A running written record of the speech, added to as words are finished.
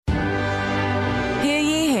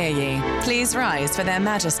Please rise for their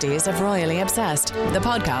majesties of Royally Obsessed, the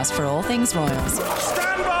podcast for all things royals.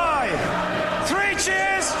 Stand by! 3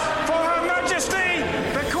 cheers for Her Majesty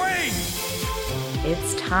the Queen!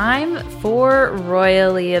 It's time for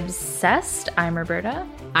Royally Obsessed. I'm Roberta.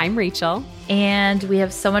 I'm Rachel. And we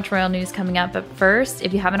have so much royal news coming up. But first,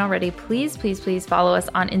 if you haven't already, please follow us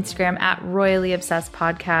on Instagram at Royally Obsessed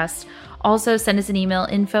Podcast. Also, send us an email,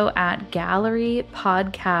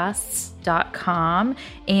 info@gallerypodcasts.com.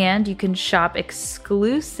 And you can shop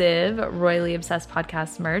exclusive Royally Obsessed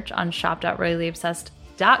Podcast merch on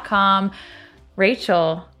shop.royallyobsessed.com.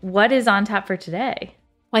 Rachel, what is on tap for today?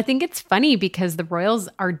 Well, I think it's funny because the royals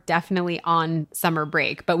are definitely on summer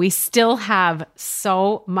break, but we still have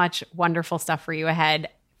so much wonderful stuff for you ahead.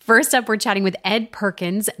 First up, we're chatting with Ed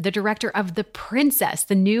Perkins, the director of The Princess,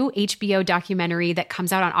 the new HBO documentary that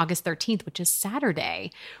comes out on August 13th, which is Saturday.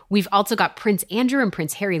 We've also got Prince Andrew and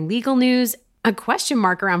Prince Harry legal news, a question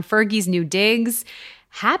mark around Fergie's new digs,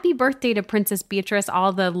 happy birthday to Princess Beatrice,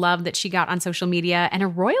 all the love that she got on social media, and a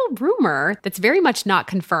royal rumor that's very much not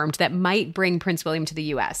confirmed that might bring Prince William to the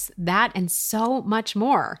U.S. That and so much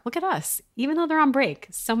more. Look at us. Even though they're on break,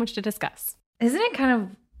 so much to discuss. Isn't it kind of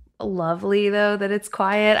lovely, though, that it's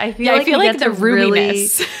quiet? I feel like the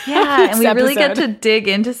roominess. And we really get to dig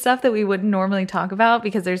into stuff that we wouldn't normally talk about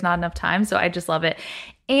because there's not enough time. So I just love it.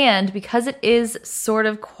 And because it is sort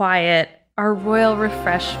of quiet, our royal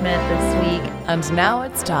refreshment this week. And now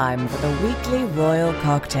it's time for the weekly royal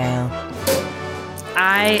cocktail.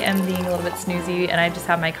 I am being a little bit snoozy and I just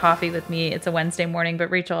have my coffee with me. It's a Wednesday morning.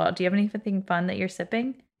 But Rachel, do you have anything fun that you're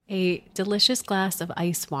sipping? A delicious glass of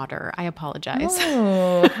ice water. I apologize.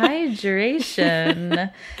 Oh,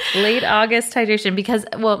 hydration. Late August hydration because,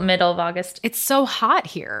 middle of August. It's so hot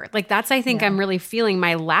here. Like that's, I think I'm really feeling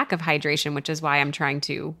my lack of hydration, which is why I'm trying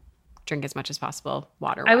to drink as much as possible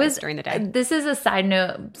water-wise during the day. This is a side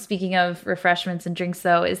note, speaking of refreshments and drinks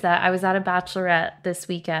though, is that I was at a bachelorette this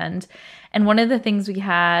weekend. And one of the things we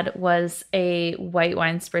had was a white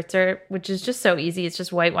wine spritzer, which is just so easy. It's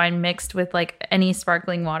just white wine mixed with like any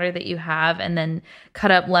sparkling water that you have and then cut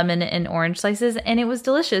up lemon and orange slices. And it was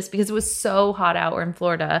delicious because it was so hot out. We're in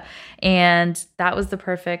Florida. And that was the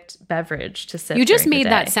perfect beverage to sip. You just made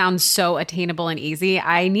that sound so attainable and easy.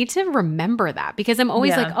 I need to remember that because I'm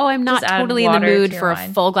always like, oh, I'm not totally in the mood for a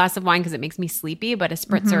full glass of wine because it makes me sleepy. But a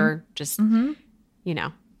spritzer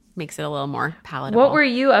makes it a little more palatable. What were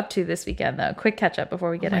you up to this weekend, though? Quick catch up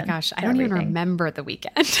before we get in. Oh my gosh, I don't even remember the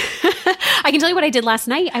weekend. I can tell you what I did last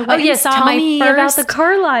night. I went and saw tell me about the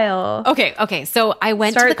Carlisle. Okay. So I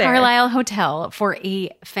went to the Carlisle Hotel for a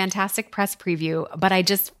fantastic press preview, but I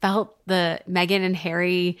just felt the Meghan and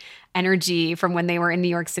Harry energy from when they were in New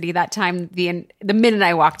York City that time. The minute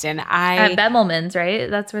I walked in, at Bemelman's, right?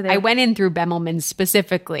 That's where I went in through Bemelman's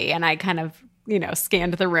specifically, and I kind of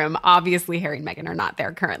scanned the room. Obviously, Harry and Meghan are not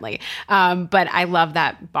there currently. But I love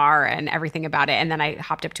that bar and everything about it. And then I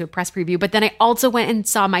hopped up to a press preview. But then I also went and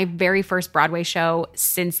saw my very first Broadway show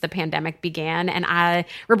since the pandemic began. And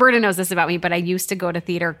Roberta knows this about me, but I used to go to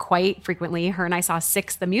theater quite frequently. Her and I saw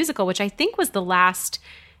Six, the musical, which I think was the last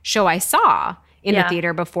show I saw in the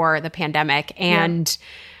theater before the pandemic. And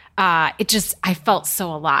I felt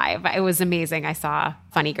so alive. It was amazing. I saw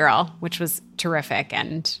Funny Girl, which was terrific.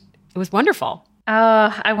 And it was wonderful.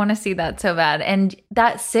 I want to see that so bad. And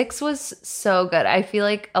that Six was so good. I feel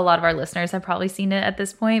like a lot of our listeners have probably seen it at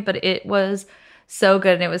this point, but it was so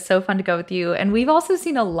good and it was so fun to go with you. And we've also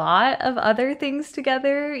seen a lot of other things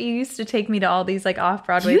together. You used to take me to all these like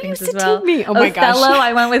off-Broadway things as well. Oh my gosh. Othello,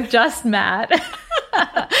 I went with just Matt.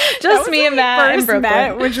 Just me and Matt in Brooklyn.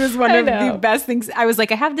 Met, which was one of the best things. I was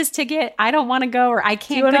like, I have this ticket. I don't want to go, or I can't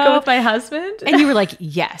go. Do you want to go with my husband? And you were like,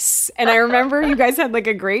 yes. And I remember you guys had like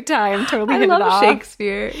a great time. Totally hit it off. I love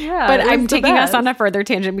Shakespeare. Yeah, but I'm taking us on a further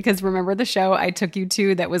tangent because remember the show I took you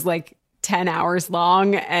to that was like 10 hours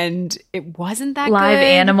long and it wasn't that live good.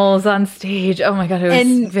 Animals on stage. Oh my God, it was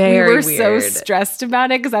very weird. We were so stressed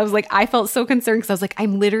about it because I was like, I felt so concerned because I was like,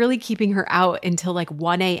 I'm literally keeping her out until like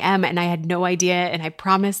 1 a.m. and I had no idea and I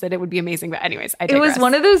promised that it would be amazing. But anyways, I digress. It was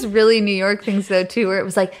one of those really New York things though too, where it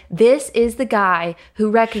was like, this is the guy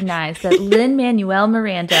who recognized that Lin-Manuel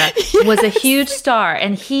Miranda was a huge star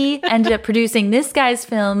and he ended up producing this guy's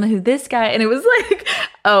film, and it was like,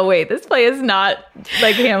 oh wait, this play is not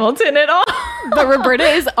like Hamilton at all. But Roberta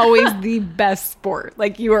is always the best sport.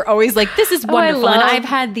 Like, you are always like, this is wonderful. And I've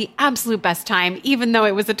had the absolute best time, even though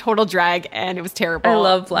it was a total drag and it was terrible. I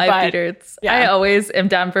love live theater. I always am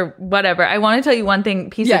down for whatever. I want to tell you one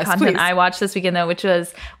piece of content I watched this weekend, though, which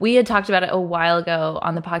was, we had talked about it a while ago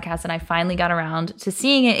on the podcast, and I finally got around to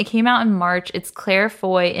seeing it. It came out in March. It's Claire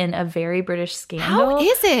Foy in A Very British Scandal. How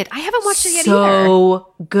is it? I haven't watched it yet either.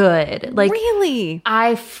 So good. Like, really?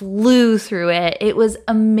 I flew through it. It was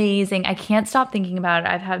amazing. I can't stop thinking about it.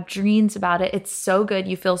 I've had dreams about it. It's so good.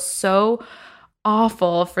 You feel so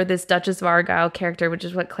awful for this Duchess of Argyle character, which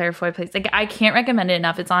is what Claire Foy plays. Like, I can't recommend it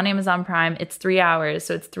enough. It's on Amazon Prime. It's 3 hours,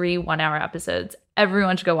 so it's 3 one-hour episodes.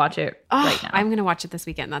 Everyone should go watch it right now. I'm going to watch it this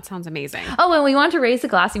weekend. That sounds amazing. Oh, and we want to raise a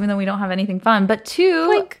glass, even though we don't have anything fun. But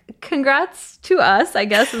congrats to us, I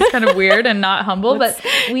guess. It's kind of weird and not humble, but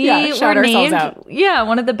we were named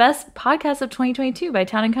one of the best podcasts of 2022 by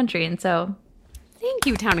Town & Country. And so thank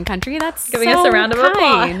you, Town & Country. That's giving us a round of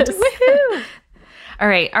applause. Woohoo! All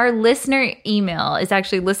right. Our listener email is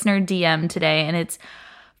actually listener DM today, and it's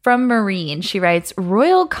from Maureen. She writes,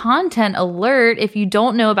 royal content alert. If you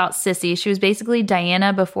don't know about Sissy, she was basically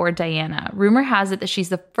Diana before Diana. Rumor has it that she's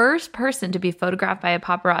the first person to be photographed by a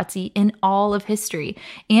paparazzi in all of history.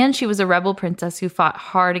 And she was a rebel princess who fought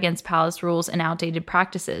hard against palace rules and outdated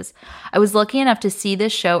practices. I was lucky enough to see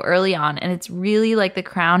this show early on, and it's really like The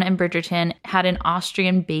Crown and Bridgerton had an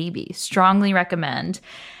Austrian baby. Strongly recommend.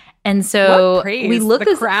 And so we looked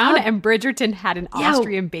The Crown and Bridgerton had an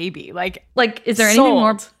Austrian baby. Like, is there anything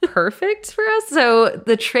more perfect for us? So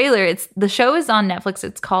the trailer, the show is on Netflix.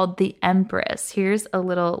 It's called The Empress. Here's a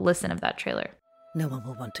little listen of that trailer. No one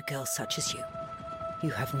will want a girl such as you.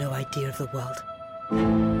 You have no idea of the world.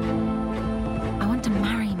 I want to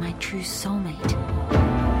marry my true soulmate.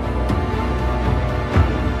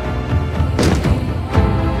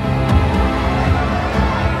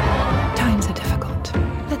 Times are difficult.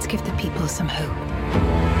 Let's give the people some hope.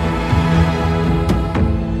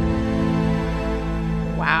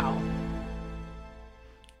 Wow.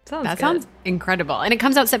 That sounds incredible. And it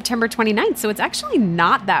comes out September 29th, so it's actually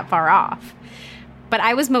not that far off. But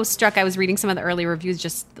I was most struck. I was reading some of the early reviews,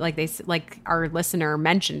 just like our listener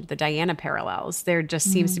mentioned, the Diana parallels. There just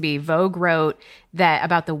seems to be. Vogue wrote that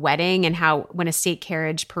about the wedding and how when a state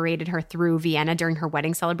carriage paraded her through Vienna during her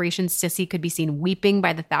wedding celebration, Sissy could be seen weeping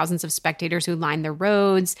by the thousands of spectators who lined the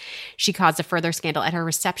roads. She caused a further scandal at her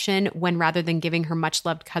reception when, rather than giving her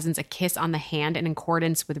much-loved cousins a kiss on the hand in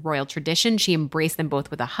accordance with royal tradition, she embraced them both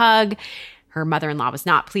with a hug. Her mother-in-law was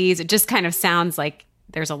not pleased. It just kind of sounds like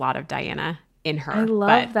there's a lot of Diana in her. I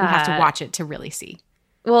love that. We have to watch it to really see.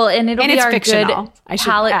 Well, and it'll be our fictional, good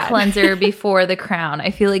palate cleanser before The Crown.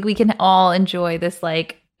 I feel like we can all enjoy this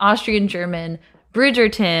like Austrian-German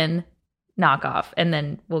Bridgerton knockoff, and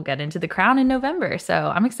then we'll get into The Crown in November.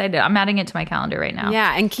 So I'm excited. I'm adding it to my calendar right now.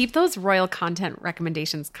 Yeah, and keep those royal content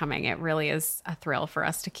recommendations coming. It really is a thrill for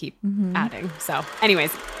us to keep adding. So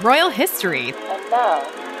anyways, royal history. And now,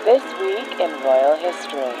 this week in royal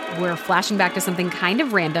history. We're flashing back to something kind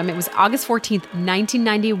of random. It was August 14th,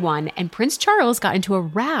 1991, and Prince Charles got into a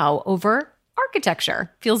row over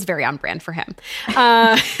architecture. Feels very on brand for him.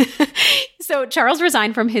 So Charles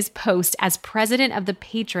resigned from his post as president of the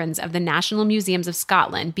patrons of the National Museums of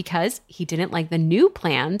Scotland because he didn't like the new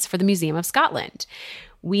plans for the Museum of Scotland.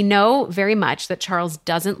 We know very much that Charles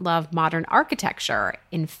doesn't love modern architecture.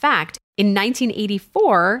 In fact, in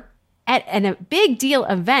 1984, at a big deal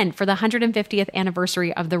event for the 150th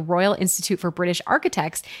anniversary of the Royal Institute for British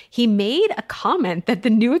Architects, he made a comment that the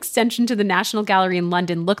new extension to the National Gallery in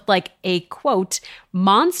London looked like a, quote,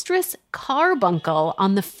 monstrous carbuncle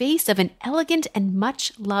on the face of an elegant and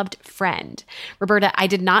much-loved friend. Roberta, I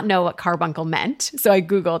did not know what carbuncle meant, so I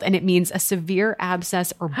Googled, and it means a severe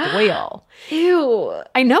abscess or boil. Ew.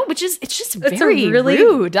 I know, it's just very really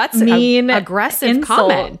rude. That's mean, aggressive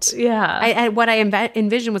insult. Comment. Yeah. What I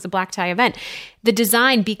envisioned was a black tie event. The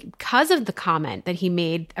design, because of the comment that he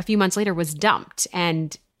made a few months later, was dumped,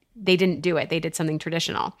 and they didn't do it. They did something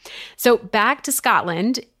traditional. So back to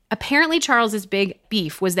Scotland. Apparently, Charles's big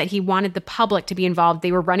beef was that he wanted the public to be involved.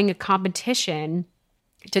 They were running a competition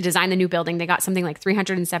to design the new building. They got something like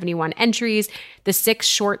 371 entries. The 6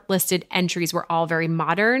 shortlisted entries were all very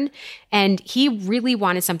modern. And he really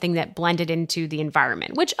wanted something that blended into the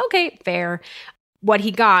environment, which, okay, fair. What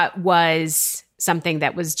he got was something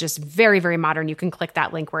that was just very, very modern. You can click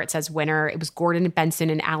that link where it says winner. It was Gordon Benson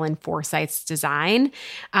and Alan Forsyth's design.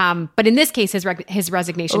 But in this case, his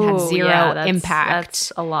resignation had zero impact.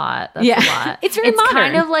 That's a lot. That's a lot. It's very modern. It's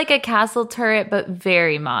kind of like a castle turret, but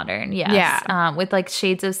very modern. Yes. Yeah. With like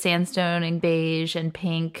shades of sandstone and beige and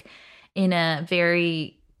pink in a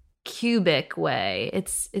very cubic way.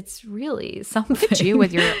 It's really something. Look at you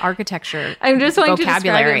with your architecture. I'm just wanting to describe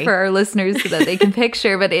vocabulary it for our listeners so that they can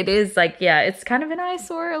picture, but it is like, yeah, it's kind of an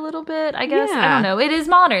eyesore a little bit, I guess. I don't know. It is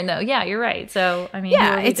modern though. Yeah, you're right. So, I mean,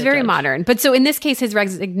 yeah, it's very modern. But so in this case, his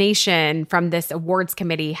resignation from this awards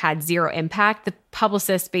committee had zero impact. The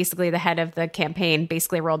publicist, basically the head of the campaign,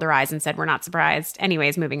 basically rolled their eyes and said, we're not surprised.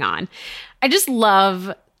 Anyways, moving on. I just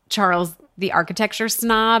love Charles, the architecture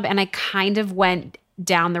snob, and I kind of went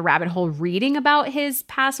down the rabbit hole reading about his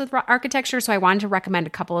past with architecture. So I wanted to recommend a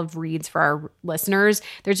couple of reads for our listeners.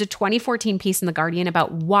 There's a 2014 piece in The Guardian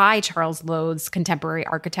about why Charles loathes contemporary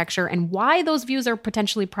architecture and why those views are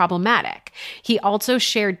potentially problematic. He also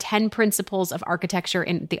shared 10 principles of architecture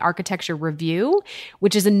in the Architecture Review,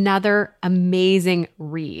 which is another amazing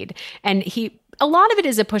read. And a lot of it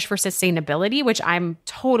is a push for sustainability, which I'm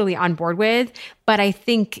totally on board with. But I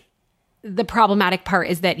think the problematic part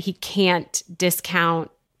is that he can't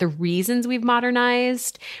discount the reasons we've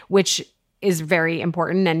modernized, which is very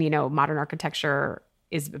important. And, modern architecture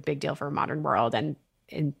is a big deal for a modern world. And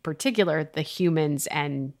in particular, the humans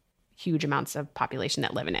and huge amounts of population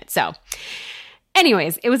that live in it. So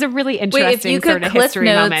anyways, it was a really interesting sort of history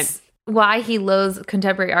moment. Why he loathes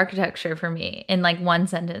contemporary architecture for me in like one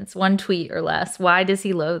sentence, one tweet or less. Why does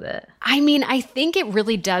he loathe it? I mean, I think it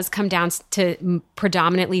really does come down to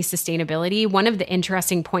predominantly sustainability. One of the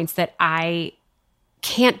interesting points that I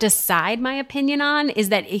can't decide my opinion on is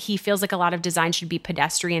that he feels like a lot of design should be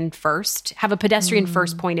pedestrian first, have a pedestrian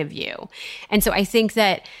first point of view. And so I think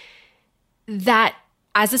that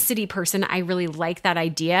as a city person, I really like that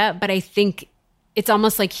idea, but I think it's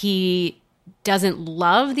almost like he doesn't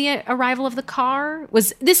love the arrival of the car.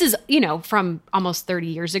 This is from almost 30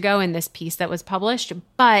 years ago in this piece that was published,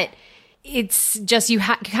 but it's just you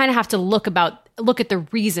kind of have to look at the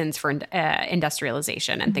reasons for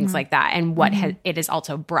industrialization and things like that, and what it has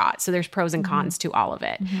also brought. So there's pros and cons to all of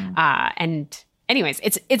it. And anyways,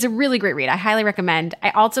 it's a really great read. I highly recommend. I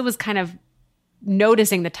also was kind of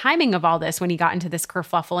noticing the timing of all this when he got into this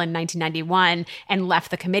kerfuffle in 1991 and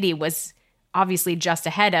left the committee was obviously just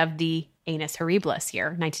ahead of the Annus Horribilis here,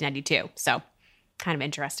 1992. So kind of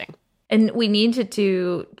interesting. And we need to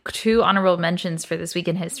do 2 honorable mentions for this week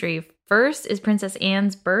in history. First is Princess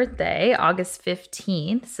Anne's birthday, August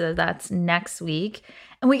 15th. So that's next week.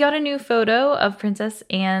 And we got a new photo of Princess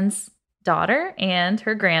Anne's daughter and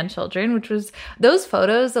her grandchildren, which was those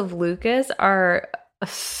photos of Lucas are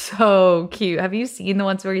so cute. Have you seen the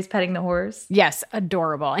ones where he's petting the horse? Yes,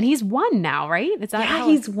 adorable. And he's 1 now, right? Is that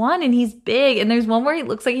he's 1 and he's big. And there's one where he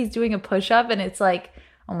looks like he's doing a push-up and it's like,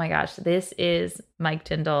 oh my gosh, this is Mike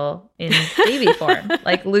Tyndall in baby form.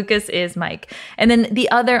 Like Lucas is Mike. And then the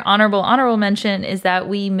other honorable mention is that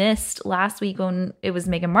we missed last week when it was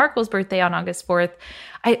Meghan Markle's birthday on August 4th.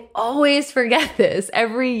 I always forget this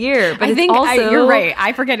every year, but I think you're right.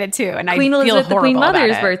 I forget it too, and Queen I feel Elizabeth, horrible the Queen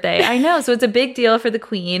Mother's about it. birthday. I know, so it's a big deal for the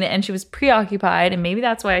Queen, and she was preoccupied, and maybe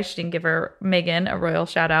that's why she didn't give her Meghan a royal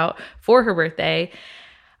shout out for her birthday.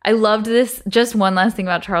 I loved this. Just one last thing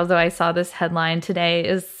about Charles, though. I saw this headline today.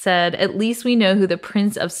 It said, at least we know who the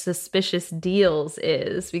Prince of Suspicious Deals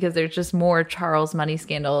is, because there's just more Charles money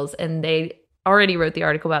scandals, and they already wrote the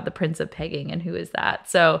article about the Prince of Pegging and who is that.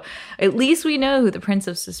 So at least we know who the Prince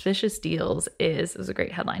of Suspicious Deals is. It was a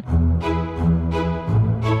great headline.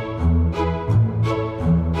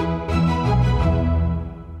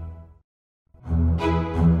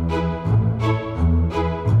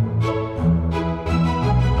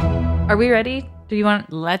 Are we ready? Do you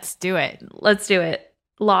want? Let's do it. Let's do it.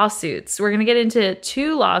 Lawsuits. We're going to get into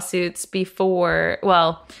 2 lawsuits before,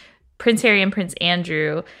 Prince Harry and Prince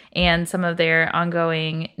Andrew and some of their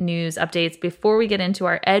ongoing news updates before we get into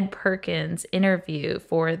our Ed Perkins interview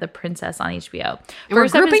for The Princess on HBO. And we're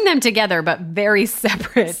grouping them together, but very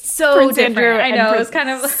separate. So Prince different. Andrew I know. Prince It's kind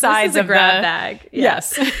of size of grab bag.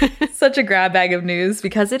 Yes. Such a grab bag of news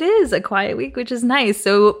because it is a quiet week, which is nice.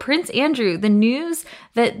 So Prince Andrew, the news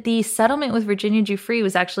that the settlement with Virginia Giuffre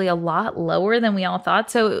was actually a lot lower than we all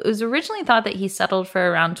thought. So it was originally thought that he settled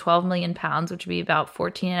for around 12 million pounds, which would be about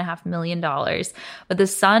 $14.5 million. But the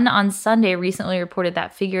Sun on Sunday recently reported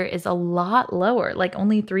that figure is a lot lower, like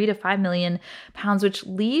only 3 to 5 million pounds, which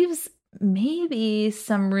leaves maybe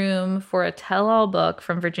some room for a tell-all book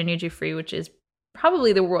from Virginia Giuffre, which is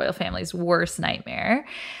probably the royal family's worst nightmare.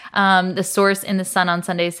 The source in the Sun on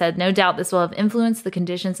Sunday said, no doubt this will have influenced the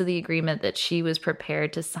conditions of the agreement that she was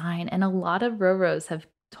prepared to sign. And a lot of Roros have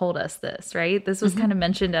told us this, right? This was kind of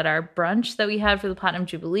mentioned at our brunch that we had for the Platinum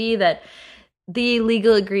Jubilee, that the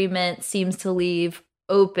legal agreement seems to leave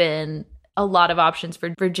open a lot of options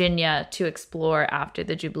for Virginia to explore after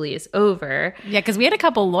the Jubilee is over. Yeah, because we had a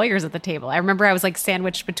couple lawyers at the table. I remember I was like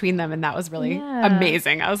sandwiched between them, and that was really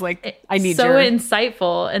amazing. I was like, I need so your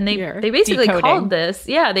insightful. And they basically decoding. called this,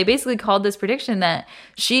 they basically called this prediction that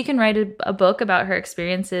she can write a book about her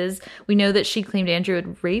experiences. We know that she claimed Andrew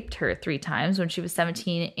had raped her 3 times when she was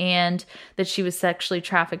 17 and that she was sexually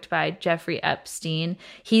trafficked by Jeffrey Epstein.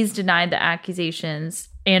 He's denied the accusations.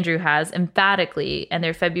 Andrew has emphatically, and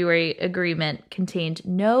their February agreement contained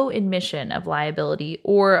no admission of liability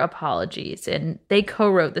or apologies. And they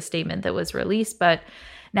co-wrote the statement that was released. But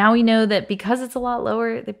now we know that because it's a lot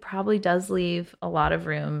lower, it probably does leave a lot of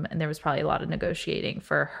room. And there was probably a lot of negotiating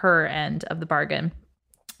for her end of the bargain.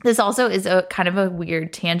 This also is a kind of a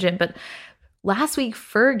weird tangent, but last week,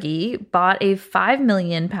 Fergie bought a £5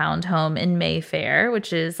 million home in Mayfair,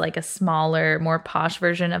 which is like a smaller, more posh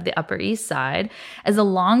version of the Upper East Side, as a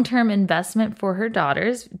long-term investment for her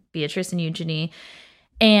daughters, Beatrice and Eugenie.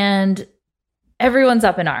 And everyone's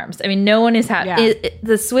up in arms. I mean, no one is happy.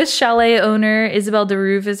 The Swiss chalet owner, Isabelle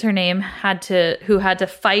Derouve is her name, who had to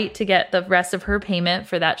fight to get the rest of her payment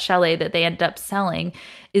for that chalet that they ended up selling,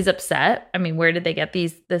 is upset. I mean, where did they get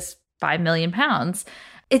this £5 million?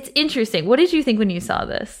 It's interesting. What did you think when you saw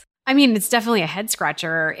this? I mean, it's definitely a head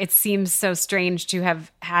scratcher. It seems so strange to have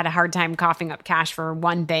had a hard time coughing up cash for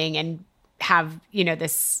one thing and have,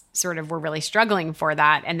 this sort of, we're really struggling for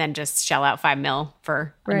that, and then just shell out $5 million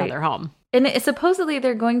for another home. And supposedly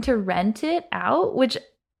they're going to rent it out, which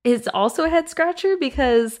is also a head scratcher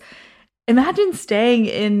because imagine staying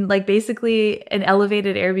in like basically an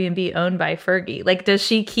elevated Airbnb owned by Fergie. Like, does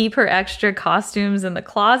she keep her extra costumes in the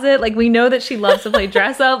closet? Like, we know that she loves to play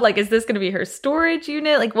dress up. Like, is this going to be her storage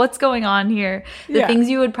unit? Like, what's going on here? The things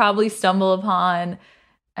you would probably stumble upon.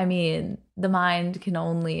 I mean, the mind can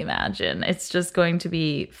only imagine. It's just going to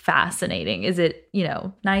be fascinating. Is it,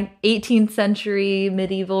 18th century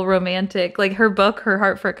medieval romantic? Like her book, Her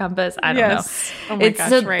Heart for a Compass? I don't know. Oh my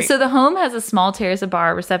gosh, right. So the home has a small terrace, a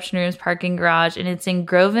bar, reception rooms, parking garage, and it's in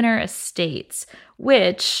Grosvenor Estates,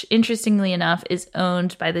 which, interestingly enough, is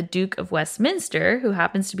owned by the Duke of Westminster, who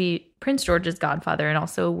happens to be Prince George's godfather and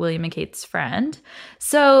also William and Kate's friend.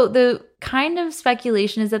 So the kind of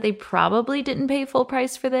speculation is that they probably didn't pay full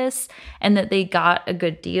price for this and that they got a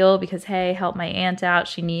good deal because, hey, help my aunt out.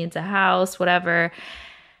 She needs a house, whatever.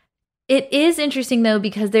 It is interesting, though,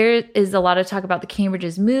 because there is a lot of talk about the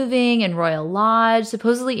Cambridges moving and Royal Lodge.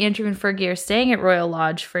 Supposedly, Andrew and Fergie are staying at Royal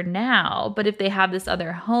Lodge for now. But if they have this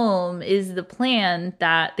other home, is the plan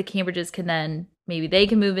that the Cambridges can then, maybe they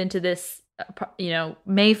can move into this,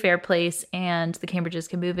 Mayfair place and the Cambridges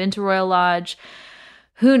can move into Royal Lodge?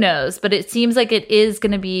 Who knows? But it seems like it is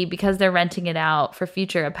going to be, because they're renting it out for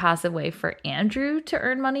future, a passive way for Andrew to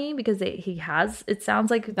earn money because it sounds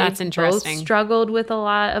like that's interesting. Both struggled with a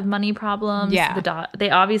lot of money problems. Yeah. They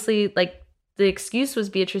obviously, like, the excuse was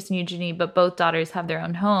Beatrice and Eugenie, but both daughters have their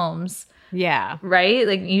own homes. Yeah. Right?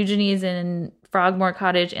 Like Eugenie's in Frogmore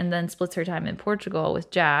Cottage and then splits her time in Portugal with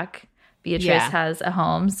Jack. Beatrice has a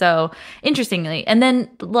home. So interestingly. And then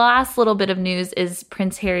the last little bit of news is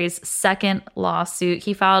Prince Harry's second lawsuit.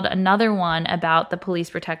 He filed another one about the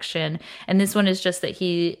police protection. And this one is just that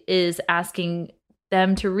he is asking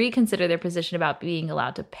them to reconsider their position about being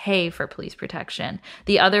allowed to pay for police protection.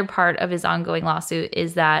 The other part of his ongoing lawsuit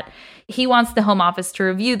is that he wants the Home Office to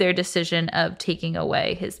review their decision of taking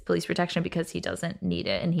away his police protection because he doesn't need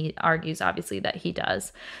it. And he argues, obviously, that he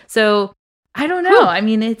does. So I don't know. I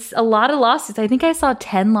mean, it's a lot of lawsuits. I think I saw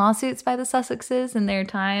 10 lawsuits by the Sussexes in their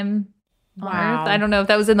time on Earth. I don't know if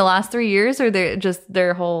that was in the last 3 years or just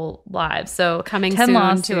their whole lives. So coming 10 soon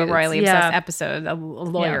lawsuits. To a Royally Obsessed episode, a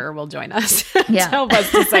lawyer will join us to help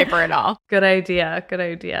us decipher it all. Good idea. Good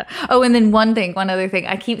idea. Oh, and then one other thing.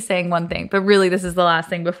 I keep saying one thing, but really this is the last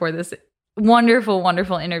thing before this wonderful,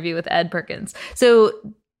 wonderful interview with Ed Perkins. So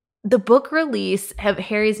the book release of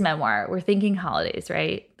Harry's memoir, we're thinking holidays,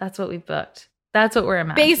 right? That's what we've booked. That's what we're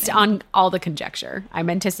imagining. Based on all the conjecture.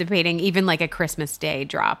 I'm anticipating even like a Christmas Day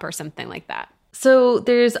drop or something like that. So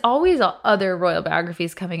there's always other royal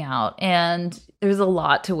biographies coming out, and there's a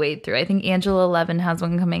lot to wade through. I think Angela 11 has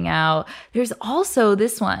one coming out. There's also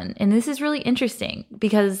this one, and this is really interesting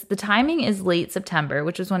because the timing is late September,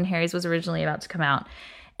 which was when Harry's was originally about to come out.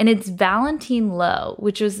 And it's Valentine Lowe,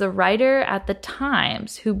 which was the writer at the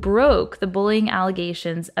Times who broke the bullying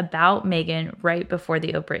allegations about Meghan right before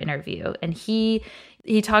the Oprah interview. And he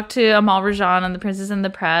talked to Amal Rajan on The Princess and the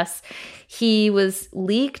Press. He was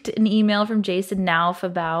leaked an email from Jason Nauf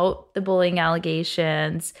about the bullying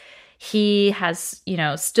allegations. He has,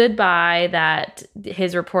 stood by that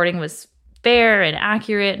his reporting was fair and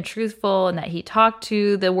accurate and truthful, and that he talked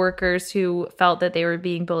to the workers who felt that they were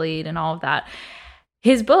being bullied and all of that.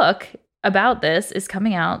 His book about this is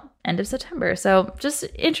coming out end of September. So just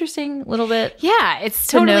interesting little bit. Yeah, it's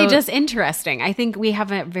totally just interesting. I think we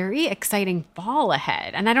have a very exciting fall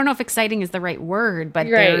ahead. And I don't know if exciting is the right word, but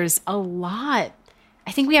there's a lot.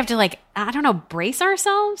 I think we have to brace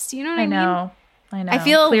ourselves. Do you know what I mean? I know. I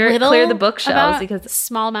feel clear the bookshelves because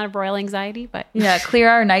small amount of royal anxiety, but yeah, clear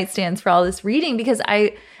our nightstands for all this reading, because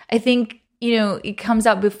I think, it comes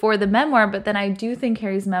out before the memoir, but then I do think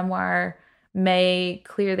Harry's memoir may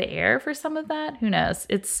clear the air for some of that. Who knows?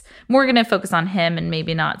 It's more going to focus on him and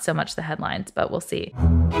maybe not so much the headlines, but we'll see.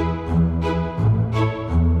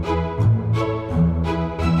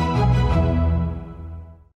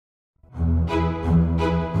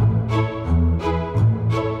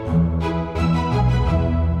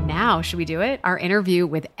 Now, should we do it? Our interview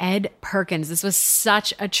with Ed Perkins. This was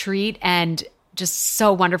such a treat and just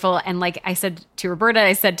so wonderful. And like I said to Roberta,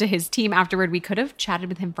 I said to his team afterward, we could have chatted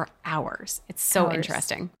with him for hours. It's so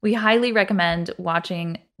interesting. We highly recommend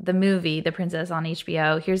watching the movie, The Princess, on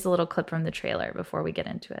HBO. Here's a little clip from the trailer before we get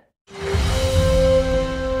into it.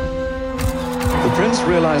 The prince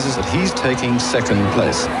realizes that he's taking second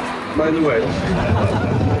place. By the way,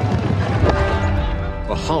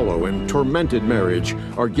 A hollow and tormented marriage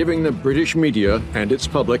are giving the British media and its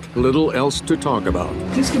public little else to talk about.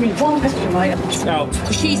 Just give me one question, mate. out.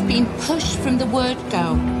 She's been pushed from the word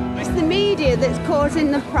go. It's the media that's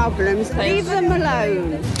causing the problems. Leave them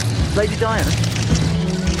alone. Lady Diana.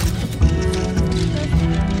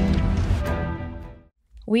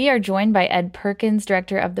 We are joined by Ed Perkins,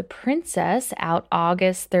 director of The Princess, out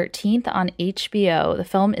August 13th on HBO. The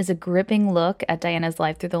film is a gripping look at Diana's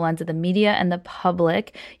life through the lens of the media and the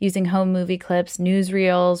public, using home movie clips,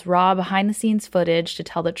 newsreels, raw behind-the-scenes footage to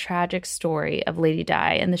tell the tragic story of Lady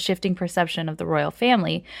Di and the shifting perception of the royal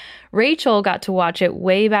family. Rachel got to watch it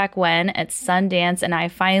way back when at Sundance, and I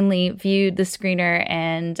finally viewed the screener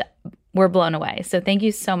and we're blown away. So thank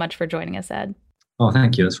you so much for joining us, Ed. Oh,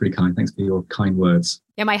 thank you. That's really kind. Thanks for your kind words.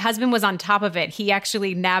 Yeah, my husband was on top of it. He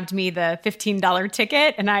actually nabbed me the $15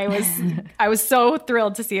 ticket, and I was so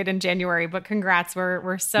thrilled to see it in January. But congrats,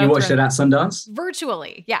 we're so. You watched thrilled. it at Sundance?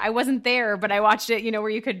 Virtually, yeah. I wasn't there, but I watched it. Where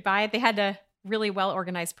you could buy it. They had a really well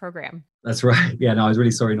organized program. That's right. Yeah, no, I was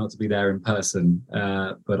really sorry not to be there in person,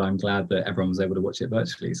 but I'm glad that everyone was able to watch it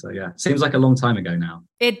virtually. So yeah, seems like a long time ago now.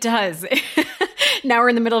 It does. Now we're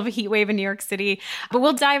in the middle of a heat wave in New York City, but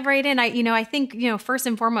we'll dive right in. I think, first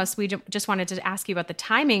and foremost, we just wanted to ask you about the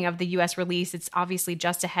timing of the U.S. release. It's obviously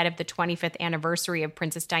just ahead of the 25th anniversary of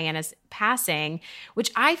Princess Diana's passing,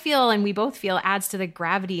 which I feel, and we both feel, adds to the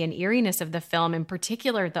gravity and eeriness of the film, in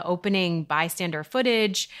particular, the opening bystander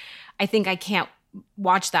footage. I think I can't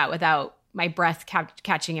watch that without my breath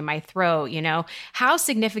catching in my throat, How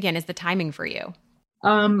significant is the timing for you?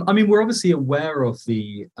 We're obviously aware of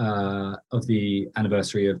the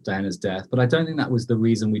anniversary of Diana's death, but I don't think that was the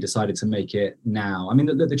reason we decided to make it now.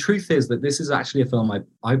 The truth is that this is actually a film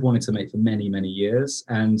I've wanted to make for many, many years.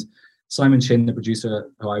 And Simon Chin, the producer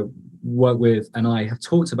who I work with, and I have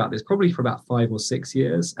talked about this probably for about 5 or 6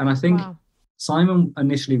 years. And I think Simon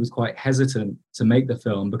initially was quite hesitant to make the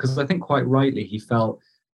film because I think quite rightly he felt,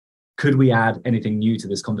 could we add anything new to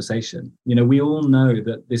this conversation? We all know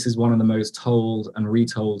that this is one of the most told and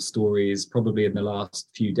retold stories probably in the last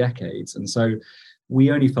few decades. And so we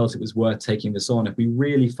only felt it was worth taking this on if we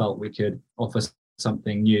really felt we could offer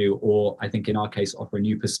something new, or I think in our case, offer a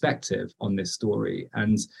new perspective on this story.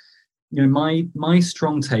 And, my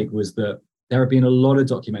strong take was that there have been a lot of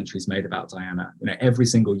documentaries made about Diana. Every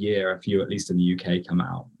single year, a few, at least in the UK, come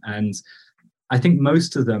out. And I think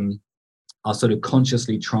most of them are sort of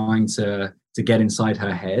consciously trying to get inside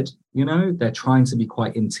her head. They're trying to be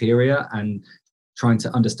quite interior and trying to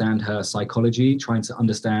understand her psychology, trying to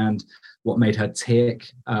understand what made her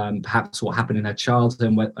tick, perhaps what happened in her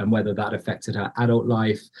childhood and whether that affected her adult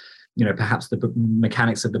life, perhaps the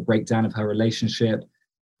mechanics of the breakdown of her relationship.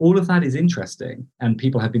 All of that is interesting, and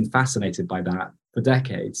people have been fascinated by that for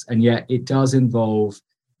decades. And yet it does involve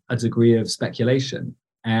a degree of speculation.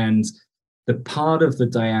 And the part of the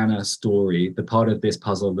Diana story, the part of this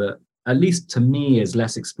puzzle that, at least to me, is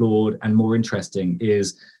less explored and more interesting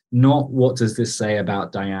is not what does this say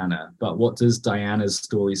about Diana, but what does Diana's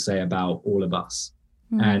story say about all of us?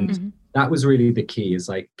 Mm-hmm. And that was really the key, is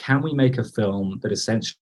like, can we make a film that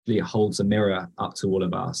essentially holds a mirror up to all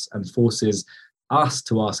of us and forces us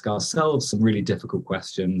to ask ourselves some really difficult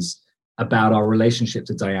questions about our relationship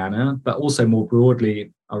to Diana, but also more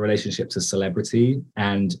broadly, our relationship to celebrity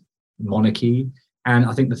and monarchy. And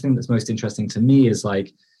I think the thing that's most interesting to me is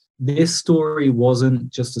like this story wasn't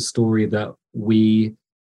just a story that we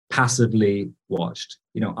passively watched.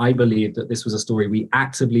 I believe that this was a story we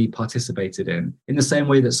actively participated in the same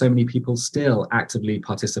way that so many people still actively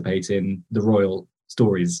participate in the royal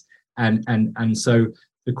stories. And so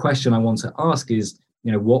the question I want to ask is,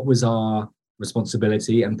 what was our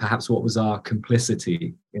responsibility and perhaps what was our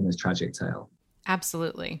complicity in this tragic tale?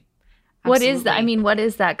 Absolutely. What is that? I mean, what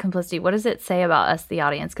is that complicity? What does it say about us, the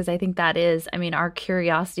audience? Because I think that is, our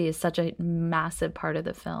curiosity is such a massive part of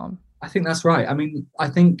the film. I think that's right. I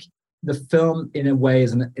think the film, in a way,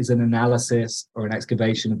 is an analysis or an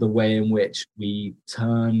excavation of the way in which we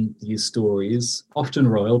turn these stories, often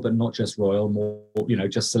royal, but not just royal, more,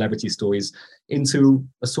 just celebrity stories, into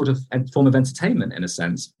a sort of form of entertainment, in a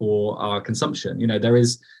sense, for our consumption. There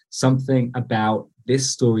is something about this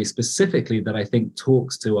story specifically that I think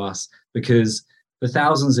talks to us, because for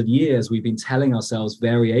thousands of years, we've been telling ourselves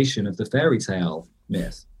variation of the fairy tale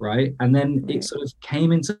myth, right? And then it sort of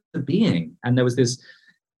came into being, and there was this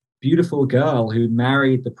beautiful girl who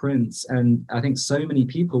married the prince, and I think so many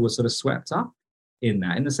people were sort of swept up in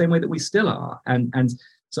that, in the same way that we still are. And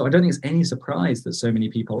so I don't think it's any surprise that so many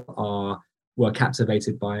people were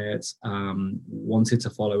captivated by it, wanted to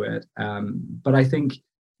follow it. But I think,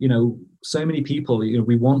 so many people,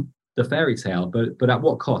 we want the fairy tale, but at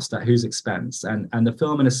what cost? At whose expense? And the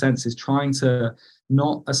film, in a sense, is trying to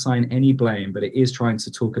not assign any blame, but it is trying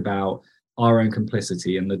to talk about our own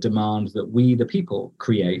complicity and the demand that we, the people,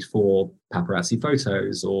 create for paparazzi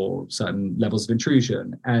photos or certain levels of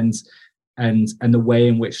intrusion, and the way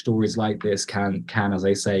in which stories like this can, as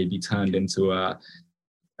I say, be turned into a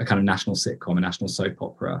kind of national sitcom, a national soap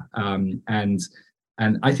opera. And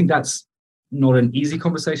I think that's not an easy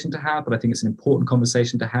conversation to have, but I think it's an important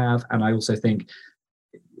conversation to have. And I also think,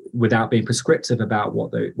 without being prescriptive about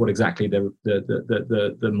what exactly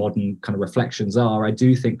the modern kind of reflections are, I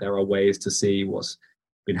do think there are ways to see what's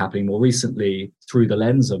been happening more recently through the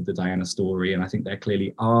lens of the Diana story. And I think there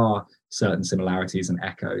clearly are certain similarities and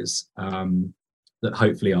echoes that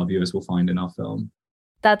hopefully our viewers will find in our film.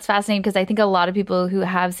 That's fascinating, because I think a lot of people who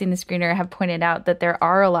have seen the screener have pointed out that there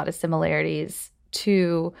are a lot of similarities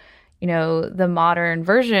to the modern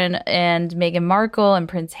version and Meghan Markle and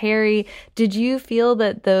Prince Harry. Did you feel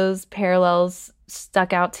that those parallels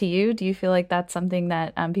stuck out to you? Do you feel like that's something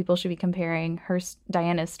that people should be comparing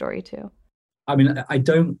Diana's story to? I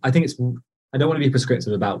don't want to be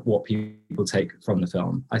prescriptive about what people take from the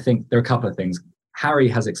film. I think there are a couple of things. Harry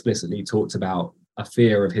has explicitly talked about a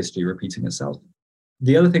fear of history repeating itself.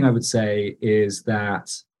 The other thing I would say is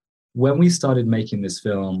that when we started making this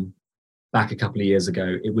film back a couple of years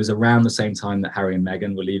ago, it was around the same time that Harry and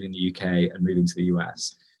Meghan were leaving the UK and moving to the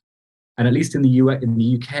US. And at least in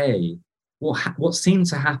the UK, what seemed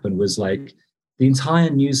to happen was like the entire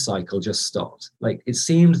news cycle just stopped. Like, it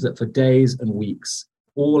seemed that for days and weeks,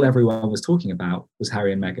 all everyone was talking about was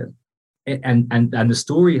Harry and Meghan. And the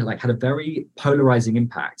story had a very polarizing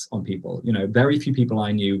impact on people. Very few people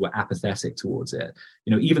I knew were apathetic towards it.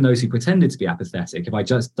 Even those who pretended to be apathetic, if I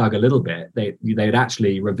just dug a little bit, they'd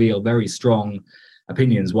actually reveal very strong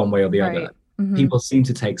opinions one way or the other. Mm-hmm. People seemed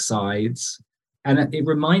to take sides, and it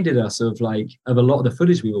reminded us of a lot of the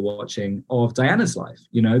footage we were watching of Diana's life.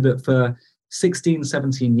 That for 16,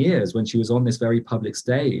 17 years, when she was on this very public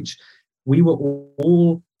stage, we were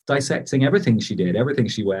all dissecting everything she did, everything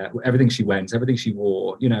she went, everything she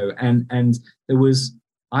wore, and there was,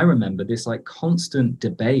 I remember, this constant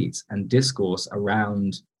debate and discourse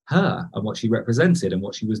around her and what she represented and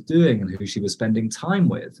what she was doing and who she was spending time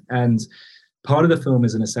with. And part of the film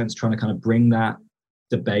is, in a sense, trying to kind of bring that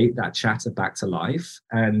debate, that chatter back to life,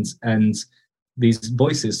 and these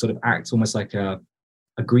voices sort of act almost like a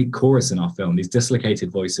Greek chorus in our film, these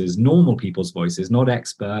dislocated voices, normal people's voices, not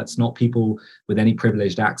experts, not people with any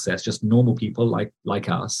privileged access, just normal people like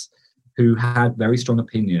us, who had very strong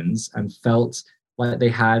opinions and felt like they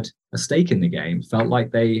had a stake in the game, felt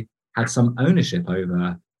like they had some ownership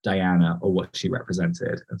over Diana or what she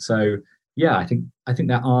represented. And so, yeah, I think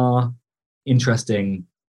there are interesting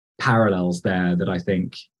parallels there that I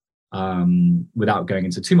think, without going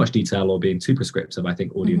into too much detail or being too prescriptive, I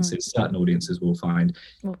think certain audiences will find.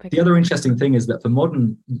 The other interesting thing is that for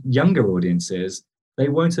modern younger audiences, they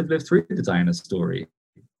won't have lived through the Diana story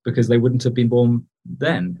because they wouldn't have been born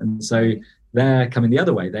then. And so they're coming the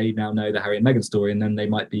other way. They now know the Harry and Meghan story, and then they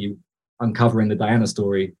might be uncovering the Diana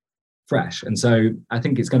story fresh. And so I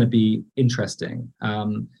think it's going to be interesting.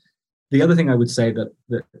 The other thing I would say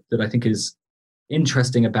that I think is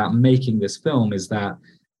interesting about making this film is that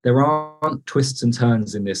there aren't twists and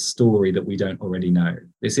turns in this story that we don't already know.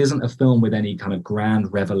 This isn't a film with any kind of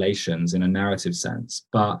grand revelations in a narrative sense,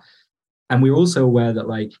 and we're also aware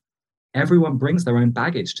that everyone brings their own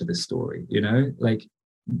baggage to this story, like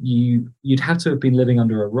you'd have to have been living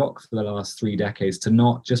under a rock for the last 3 decades to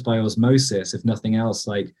not, just by osmosis, if nothing else,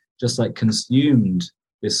 like just like consumed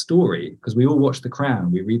this story, because we all watch The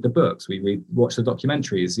Crown, we read the books, we watch the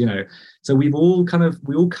documentaries, so we all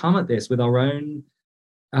come at this with our own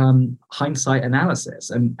hindsight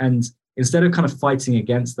analysis, and instead of kind of fighting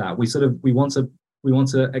against that, we want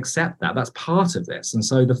to accept that that's part of this. And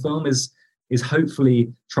so the film is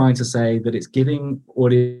hopefully trying to say that it's giving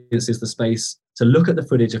audiences the space to look at the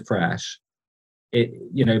footage afresh,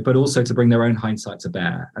 but also to bring their own hindsight to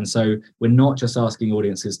bear. And so we're not just asking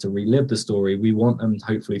audiences to relive the story, we want them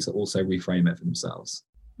hopefully to also reframe it for themselves.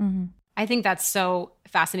 Mm-hmm. I think that's so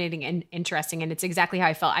fascinating and interesting. And it's exactly how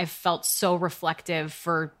I felt. I felt so reflective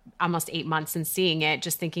for almost 8 months in seeing it,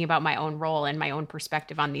 just thinking about my own role and my own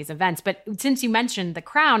perspective on these events. But since you mentioned The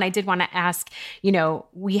Crown, I did want to ask,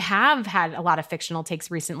 we have had a lot of fictional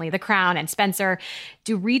takes recently, The Crown and Spencer.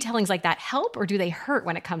 Do retellings like that help, or do they hurt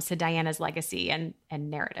when it comes to Diana's legacy and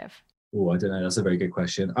narrative? Oh, I don't know. That's a very good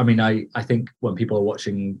question. I mean, I think when people are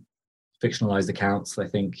watching fictionalized accounts, I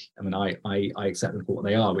accept them for what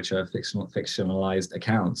they are, which are fictionalized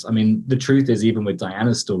accounts. I mean, the truth is, even with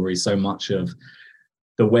Diana's story, so much of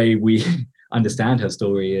the way we understand her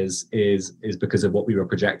story is because of what we were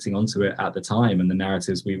projecting onto it at the time, and the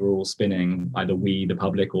narratives we were all spinning, either we, the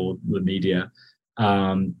public, or the media.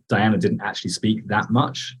 Diana didn't actually speak that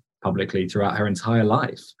much publicly throughout her entire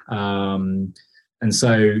life. And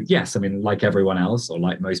so, yes, I mean, like everyone else, or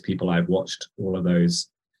like most people, I've watched all of those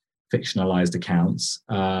fictionalized accounts,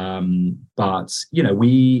 but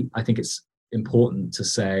I think it's important to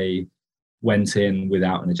say, went in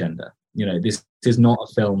without an agenda. This is not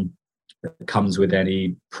a film that comes with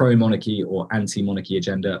any pro-monarchy or anti-monarchy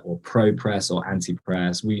agenda, or pro-press or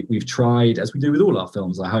anti-press. We've tried, as we do with all our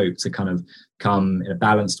films, I hope, to kind of come in a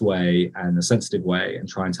balanced way and a sensitive way and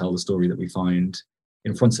try and tell the story that we find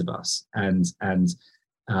in front of us. And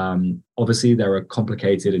obviously there are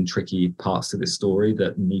complicated and tricky parts to this story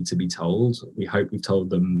that need to be told. We hope we've told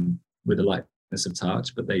them with a lightness of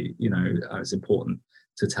touch, but it's important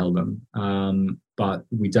to tell them. But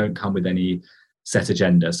we don't come with any set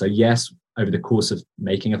agenda. So yes, over the course of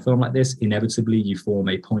making a film like this, inevitably you form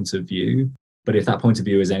a point of view. But if that point of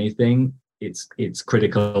view is anything, it's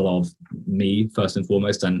critical of me first and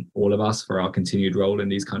foremost, and all of us, for our continued role in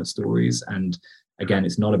these kind of stories. And again,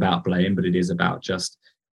 it's not about blame, but it is about just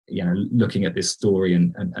looking at this story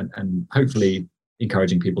and hopefully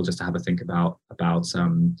encouraging people just to have a think about our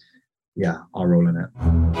role in it.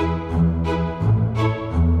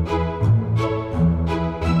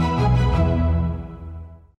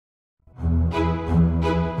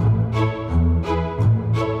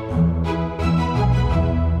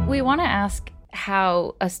 We want to ask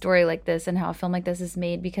how a story like this and how a film like this is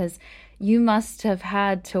made, because you must have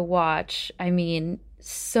had to watch,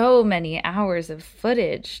 so many hours of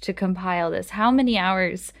footage to compile this. How many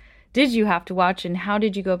hours did you have to watch, and how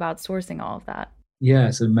did you go about sourcing all of that? Yeah,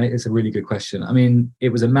 it's a really good question. I mean, it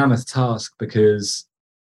was a mammoth task because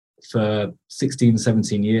for 16,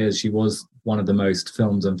 17 years, she was one of the most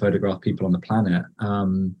filmed and photographed people on the planet.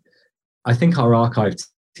 I think our archive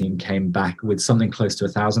team came back with something close to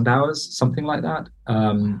 1,000 hours, something like that.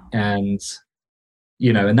 And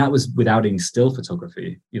that was without any still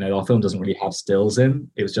photography. Our film doesn't really have stills in.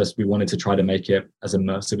 It was just, we wanted to try to make it as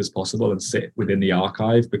immersive as possible and sit within the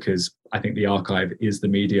archive, because I think the archive is the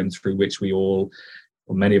medium through which we all,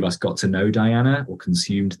 or many of us, got to know Diana or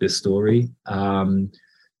consumed this story.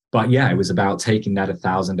 But yeah, it was about taking that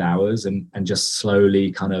 1,000 hours and just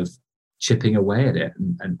slowly kind of chipping away at it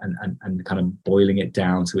and kind of boiling it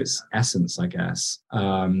down to its essence, I guess.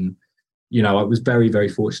 I was very, very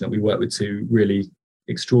fortunate. We worked with two really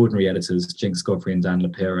extraordinary editors, Jinx Godfrey and Dan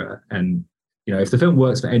Lapira, and if the film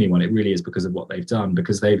works for anyone, it really is because of what they've done,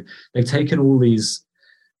 because they've taken all these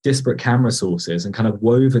disparate camera sources and kind of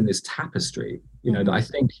woven this tapestry, that I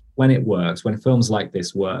think when it works, when films like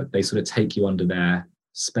this work, they sort of take you under their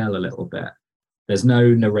spell a little bit. There's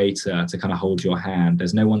no narrator to kind of hold your hand.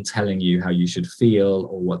 There's no one telling you how you should feel,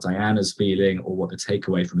 or what Diana's feeling, or what the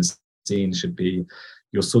takeaway from the scene should be.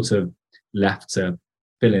 You're sort of left to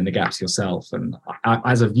fill in the gaps yourself. And I,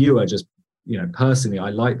 as a viewer, just personally, I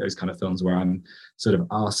like those kind of films where I'm sort of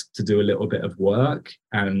asked to do a little bit of work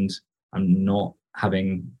and I'm not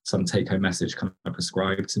having some take-home message kind of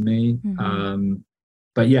prescribed to me.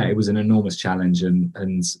 But yeah, it was an enormous challenge, and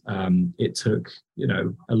it took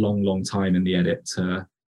a long time in the edit to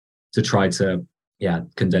try to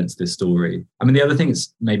condense this story. I mean, the other thing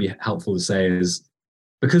it's maybe helpful to say is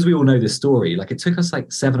because we all know this story, like it took us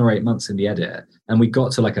like 7 or 8 months in the edit, and we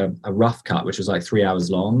got to like a rough cut, which was like 3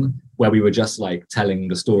 hours long, where we were just like telling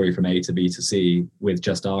the story from A to B to C with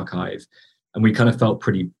just archive. And we kind of felt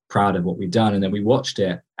pretty proud of what we'd done. And then we watched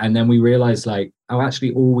it, and then we realized like, oh,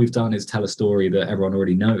 actually all we've done is tell a story that everyone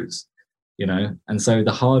already knows, you know? And so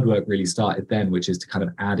the hard work really started then, which is to kind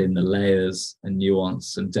of add in the layers and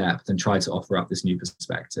nuance and depth and try to offer up this new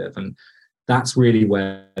perspective. And that's really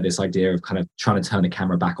where this idea of kind of trying to turn the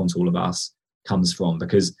camera back onto all of us comes from,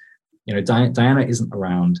 because, you know, Diana isn't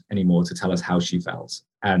around anymore to tell us how she felt.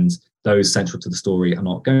 And those central to the story are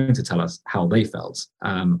not going to tell us how they felt,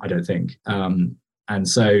 I don't think. And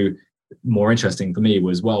so more interesting for me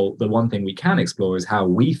was, well, the one thing we can explore is how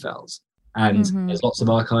we felt. And there's lots of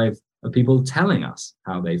archive of people telling us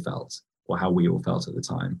how they felt or how we all felt at the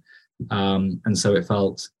time. And so it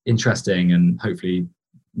felt interesting and hopefully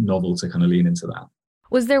novel to kind of lean into that.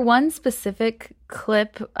 Was there one specific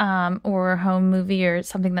clip or home movie or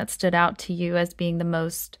something that stood out to you as being the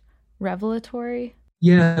most revelatory?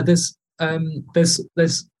 Yeah, there's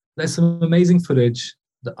some amazing footage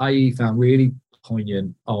that I found really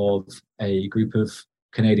poignant of a group of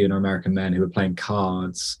Canadian or American men who were playing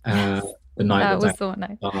cards the night that was the one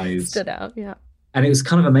I died. Stood out. Yeah, and it was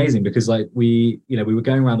kind of amazing because like we were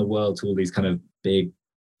going around the world to all these kind of big,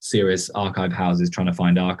 serious archive houses trying to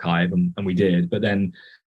find archive, and we did. But then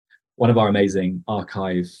one of our amazing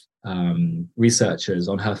archive researchers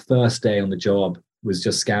on her first day on the job was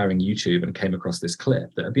just scouring YouTube and came across this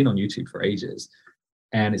clip that had been on YouTube for ages.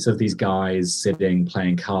 And it's of these guys sitting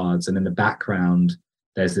playing cards, and in the background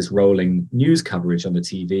there's this rolling news coverage on the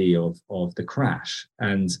TV of the crash.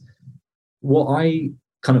 And what I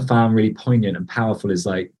kind of found really poignant and powerful is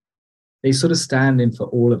like they sort of stand in for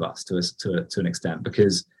all of us to an extent,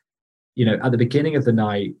 because, you know, at the beginning of the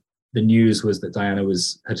night, the news was that Diana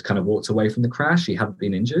had kind of walked away from the crash. She hadn't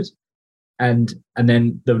been injured. And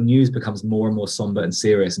then the news becomes more and more somber and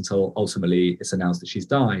serious until ultimately it's announced that she's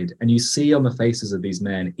died. And you see on the faces of these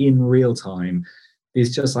men in real time,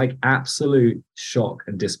 there's just like absolute shock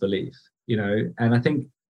and disbelief, you know? And I think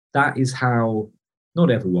that is how, not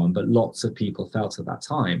everyone, but lots of people felt at that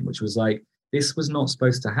time, which was like, this was not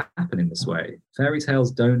supposed to happen in this way. Fairy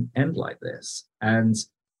tales don't end like this. And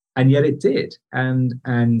yet it did.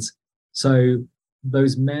 And so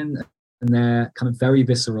those men and their kind of very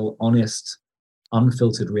visceral, honest,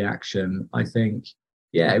 unfiltered reaction, I think,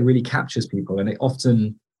 yeah, it really captures people. And it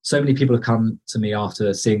often, so many people have come to me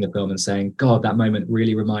after seeing the film and saying, God, that moment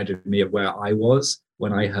really reminded me of where I was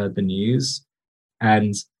when I heard the news.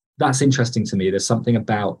 And that's interesting to me. There's something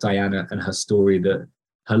about Diana and her story that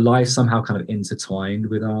her life somehow kind of intertwined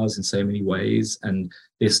with ours in so many ways. And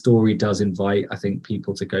this story does invite, I think,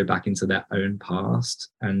 people to go back into their own past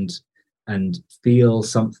and feel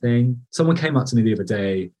something. Someone came up to me the other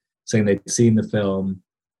day saying they'd seen the film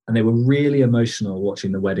and they were really emotional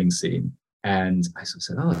watching the wedding scene. And I sort of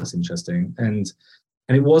said, oh, that's interesting. And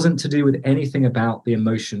it wasn't to do with anything about the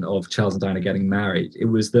emotion of Charles and Diana getting married. It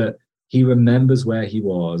was that he remembers where he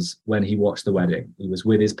was when he watched the wedding. He was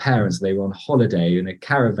with his parents. They were on holiday in a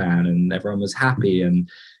caravan and everyone was happy and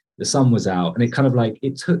the sun was out. And it kind of like,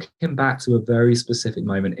 it took him back to a very specific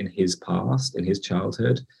moment in his past, in his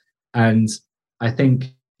childhood. And I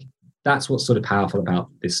think that's what's sort of powerful about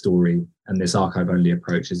this story and this archive-only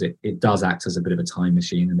approach is it does act as a bit of a time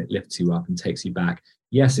machine, and it lifts you up and takes you back,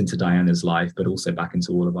 yes, into Diana's life, but also back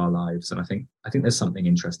into all of our lives. And I think there's something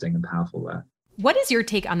interesting and powerful there. What is your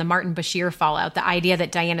take on the Martin Bashir fallout, the idea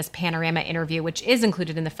that Diana's Panorama interview, which is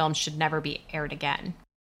included in the film, should never be aired again?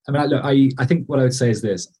 I mean, look, I think what I would say is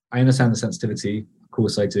this. I understand the sensitivity. Of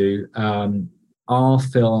course I do. Our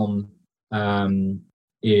film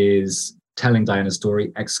is telling Diana's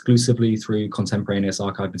story exclusively through contemporaneous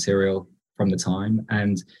archive material from the time.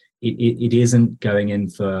 And it isn't going in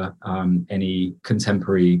for any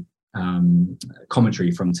contemporary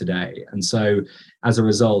commentary from today. And so as a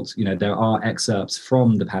result, you know, there are excerpts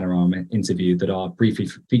from the Panorama interview that are briefly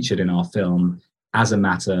featured in our film as a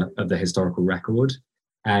matter of the historical record.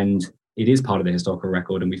 And it is part of the historical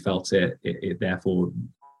record, and we felt it therefore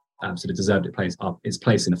sort of deserved its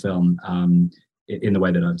place in a film in the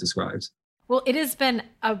way that I've described. Well, it has been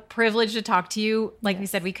a privilege to talk to you. Like we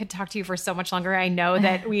said, we could talk to you for so much longer. I know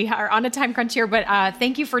that we are on a time crunch here, but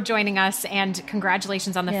thank you for joining us and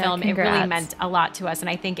congratulations on the film. Congrats. It really meant a lot to us. And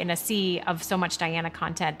I think in a sea of so much Diana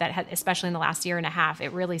content that especially in the last year and a half,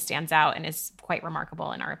 it really stands out and is quite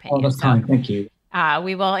remarkable in our opinion. Oh, that's kind. Thank you.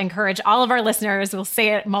 We will encourage all of our listeners. We'll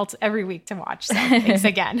say it every week to watch. So thanks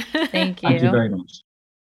again. Thank you. Thank you very much.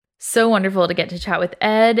 So wonderful to get to chat with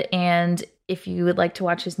Ed. And if you would like to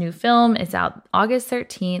watch his new film, it's out August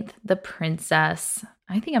 13th, The Princess.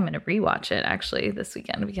 I think I'm going to rewatch it actually this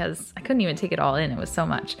weekend because I couldn't even take it all in. It was so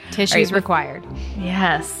much. Tissues required.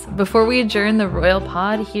 Yes. Before we adjourn the Royal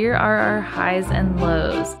Pod, here are our highs and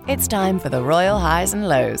lows. It's time for the Royal Highs and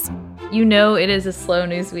Lows. You know it is a slow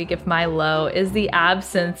news week if my low is the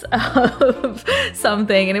absence of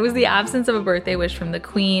something. And it was the absence of a birthday wish from the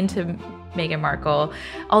Queen to Meghan Markle.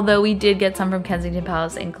 Although we did get some from Kensington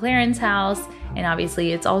Palace and Clarence House. And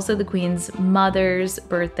obviously it's also the Queen's mother's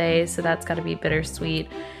birthday. So that's got to be bittersweet.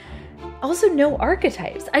 Also, no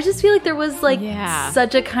archetypes. I just feel like there was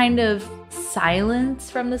such a kind of silence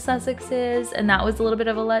from the Sussexes, and that was a little bit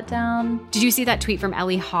of a letdown. Did you see that tweet from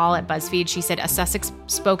Ellie Hall at BuzzFeed? She said a Sussex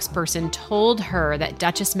spokesperson told her that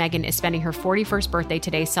Duchess Meghan is spending her 41st birthday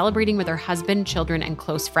today celebrating with her husband, children, and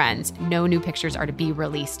close friends. No new pictures are to be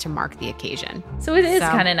released to mark the occasion. So it is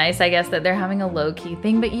kind of nice, I guess, that they're having a low-key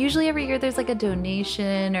thing, but usually every year there's like a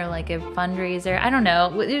donation or like a fundraiser. I don't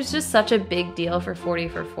know. It was just such a big deal for 40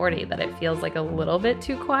 for 40 that it feels like a little bit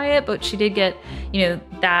too quiet, but she did get,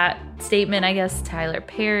 that statement. I guess Tyler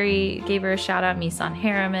Perry gave her a shout out, Misan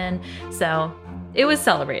Harriman. So it was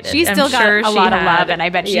celebrated. She still got a lot of love, and I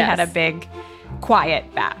bet she had a big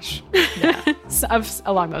quiet bash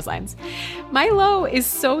along those lines. My low is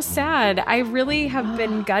so sad. I really have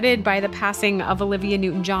been gutted by the passing of Olivia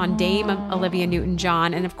Newton-John, Dame Olivia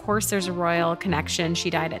Newton-John. And of course, there's a royal connection. She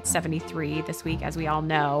died at 73 this week, as we all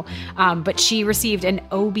know. But she received an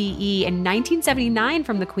OBE in 1979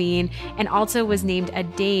 from the Queen and also was named a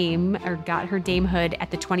dame, or got her damehood at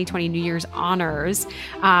the 2020 New Year's Honors.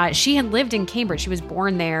 She had lived in Cambridge. She was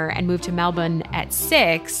born there and moved to Melbourne at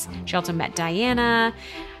 6. She also met Diana.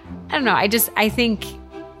 I don't know. I think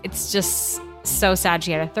it's just so sad.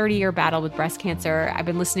 She had a 30-year battle with breast cancer. I've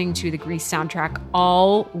been listening to the Grease soundtrack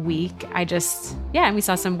all week. And we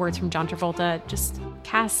saw some words from John Travolta just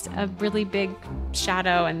cast a really big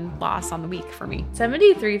shadow and loss on the week for me.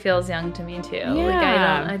 73 feels young to me too.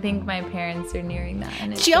 Yeah. I think my parents are nearing that.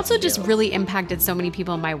 And she also just really impacted so many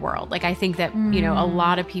people in my world. Like, I think that, a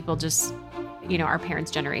lot of people just, our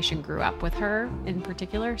parents' generation grew up with her in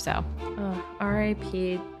particular. So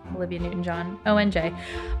R.I.P. Olivia Newton-John. ONJ.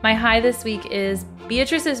 My high this week is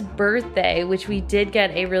Beatrice's birthday, which we did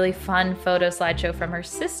get a really fun photo slideshow from her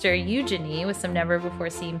sister, Eugenie, with some never before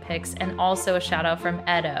seen pics, and also a shout out from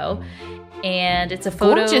Edo. And it's a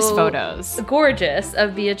gorgeous photos. Gorgeous,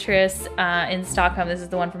 of Beatrice in Stockholm. This is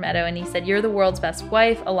the one from Edo. And he said, "You're the world's best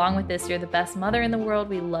wife. Along with this, you're the best mother in the world.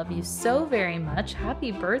 We love you so very much.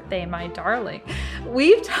 Happy birthday, my darling."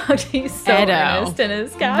 We've talked to you so earnest in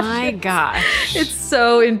his caption. My gosh. It's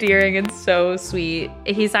so endearing and so sweet.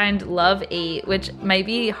 He signed Love 8, which might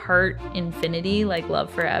be Heart Infinity, like love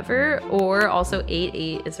forever, or also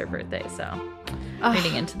 88 is her birthday. So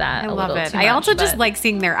reading into that a little too much. I also just like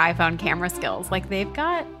seeing their iPhone camera skills. Like, they've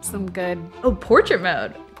got some good... portrait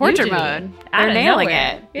mode. They're nailing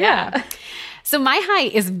it. Yeah. So my high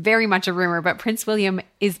is very much a rumor, but Prince William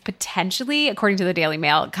is potentially, according to the Daily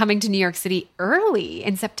Mail, coming to New York City early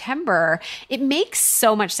in September. It makes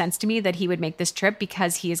so much sense to me that he would make this trip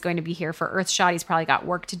because he is going to be here for Earthshot. He's probably got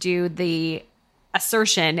work to do. The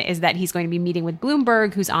assertion is that he's going to be meeting with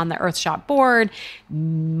Bloomberg, who's on the Earthshot board,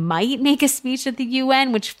 might make a speech at the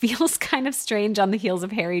UN, which feels kind of strange on the heels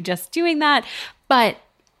of Harry just doing that. But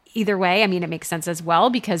either way, I mean, it makes sense as well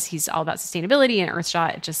because he's all about sustainability, and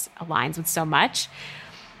Earthshot just aligns with so much.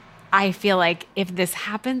 I feel like if this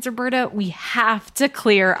happens, Roberta, we have to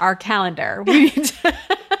clear our calendar. We need to,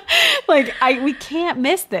 we can't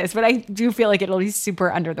miss this, but I do feel like it'll be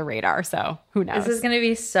super under the radar. So who knows? This is going to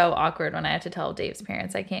be so awkward when I have to tell Dave's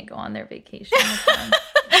parents I can't go on their vacation with them.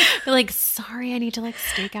 They're like, sorry, I need to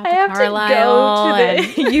stake out the Carlisle. I have to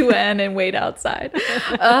go to the UN and wait outside.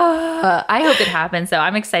 I hope it happens, though.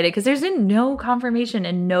 I'm excited because there's been no confirmation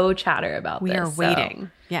and no chatter about this. We are waiting.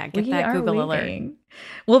 Yeah, get that Google alert.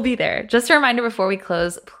 We'll be there. Just a reminder before we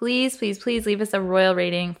close, please, please, please leave us a royal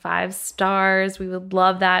rating, 5 stars. We would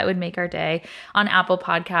love that. It would make our day on Apple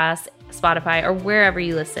Podcasts, Spotify, or wherever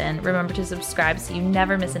you listen. Remember to subscribe so you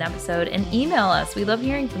never miss an episode, and email us. We love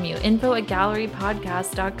hearing from you.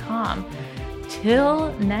 info@gallerypodcast.com.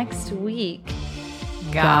 Till next week.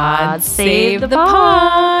 God save the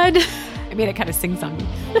pod. I made it kind of sing-songy.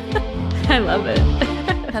 I love it.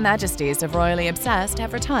 Her Majesties of Royally Obsessed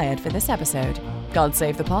have retired for this episode. God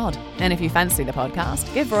save the pod. And if you fancy the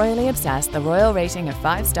podcast, give Royally Obsessed the royal rating of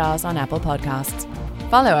 5 stars on Apple Podcasts.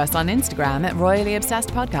 Follow us on Instagram at Royally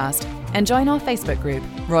Obsessed Podcast and join our Facebook group,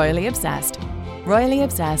 Royally Obsessed. Royally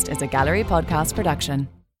Obsessed is a Gallery Podcast production.